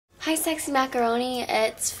Hi Sexy Macaroni,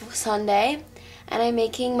 it's Sunday and I'm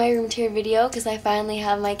making my room tour video because I finally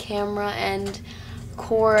have my camera and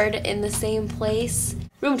cord in the same place.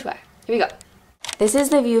 Room tour, here we go. This is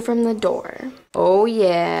the view from the door. Oh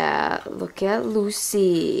yeah, look at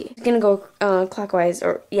Lucy. I'm gonna go clockwise,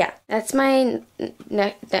 or yeah, that's my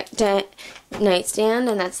nightstand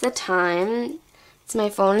and that's the time. It's my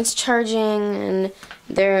phone, it's charging, and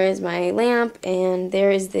there is my lamp, and there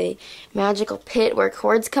is the magical pit where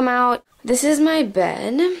cords come out. This is my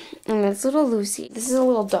bed, and that's little Lucy. This is a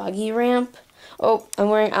little doggy ramp. Oh, I'm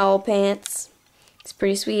wearing owl pants. It's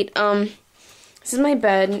pretty sweet. This is my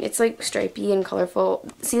bed. It's like stripey and colorful.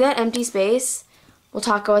 See that empty space? We'll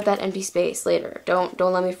talk about that empty space later. Don't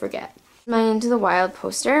let me forget. My Into the Wild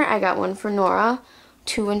poster. I got one for Nora,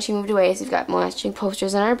 2 when she moved away, so we've got matching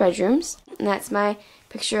posters in our bedrooms. And that's my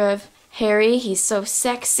picture of Harry. He's so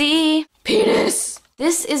sexy. Penis!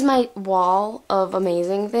 This is my wall of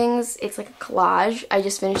amazing things. It's like a collage. I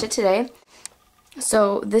just finished it today.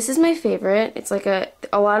 So this is my favorite. It's like a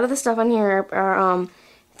lot of the stuff on here are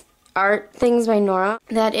art things by Nora.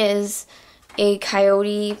 That is a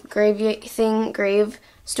coyote grave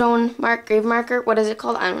marker. What is it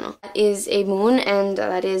called? I don't know. That is a moon, and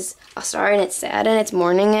that is a star, and it's sad, and it's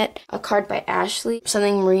mourning it. A card by Ashley,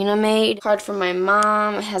 something Marina made. A card from my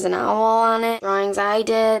mom. It has an owl on it. Drawings I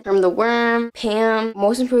did. From the Worm. Pam.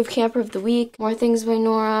 Most Improved Camper of the Week. More things by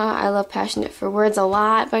Nora. I Love Passionate for Words a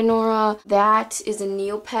lot by Nora. That is a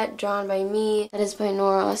Neopet drawn by me. That is by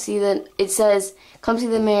Nora. See that it says, "Come see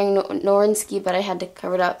the Mary Norinsky," but I had to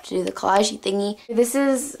cover it up to do the collage thingy. This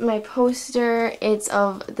is my poster. It's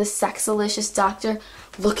of the Sexalicious Doctor.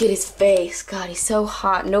 Look at his face. God, he's so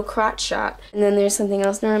hot. No crotch shot. And then there's something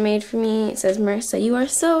else Nora made for me. It says, "Marissa, you are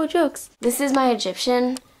so jokes." This is my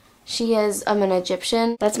Egyptian. I'm an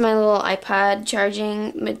Egyptian. That's my little iPod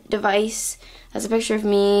charging device. That's a picture of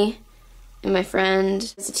me and my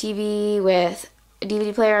friend. It's a TV with a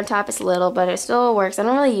DVD player on top. It's little, but it still works. I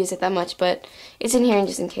don't really use it that much, but it's in here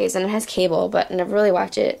just in case. And it has cable, but I never really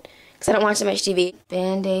watch it because I don't watch that much TV.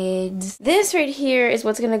 Band-Aids. This right here is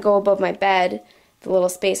what's going to go above my bed, the little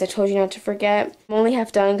space I told you not to forget. I'm only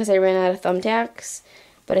half done because I ran out of thumbtacks,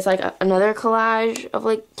 but it's like another collage of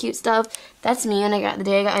like cute stuff. That's me when the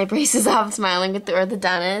day I got my braces off, smiling at the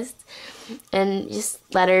orthodontist. And just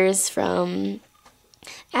letters from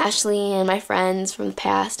Ashley and my friends from the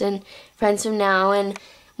past and friends from now, and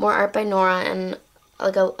more art by Nora, and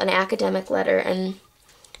like an academic letter, and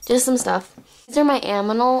just some stuff. These are my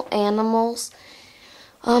animals.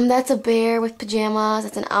 That's a bear with pajamas.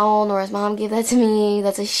 That's an owl. Nora's mom gave that to me.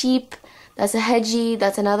 That's a sheep. That's a hedgie.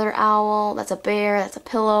 That's another owl. That's a bear. That's a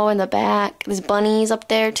pillow in the back. There's bunnies up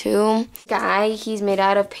there too. Guy, he's made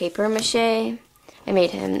out of paper mache. I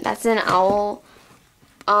made him. That's an owl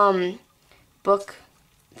book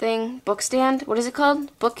stand. What is it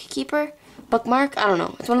called? Bookkeeper? Bookmark? I don't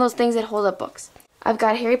know. It's one of those things that hold up books. I've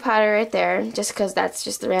got Harry Potter right there, just because that's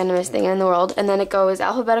just the randomest thing in the world. And then it goes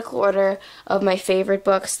alphabetical order of my favorite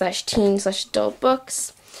books / teen / adult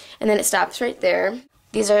books. And then it stops right there.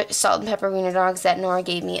 These are salt and pepper wiener dogs that Nora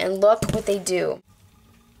gave me. And look what they do.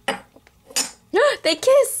 They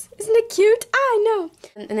kiss! Isn't it cute? I know.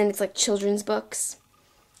 And then it's like children's books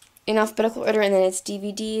in alphabetical order, and then it's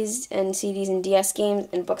DVDs and CDs and DS games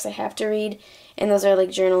and books I have to read. And those are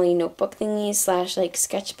like journaly notebook thingies / like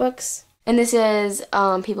sketchbooks. And this is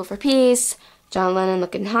People for Peace, John Lennon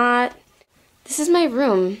looking hot. This is my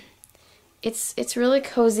room. It's really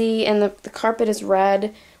cozy, and the carpet is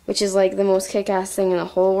red, which is like the most kick-ass thing in the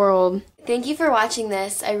whole world. Thank you for watching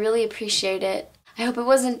this. I really appreciate it. I hope it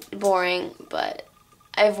wasn't boring, but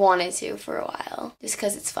I've wanted to for a while, just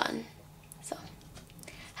because it's fun. So,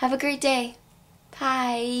 have a great day.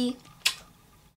 Bye.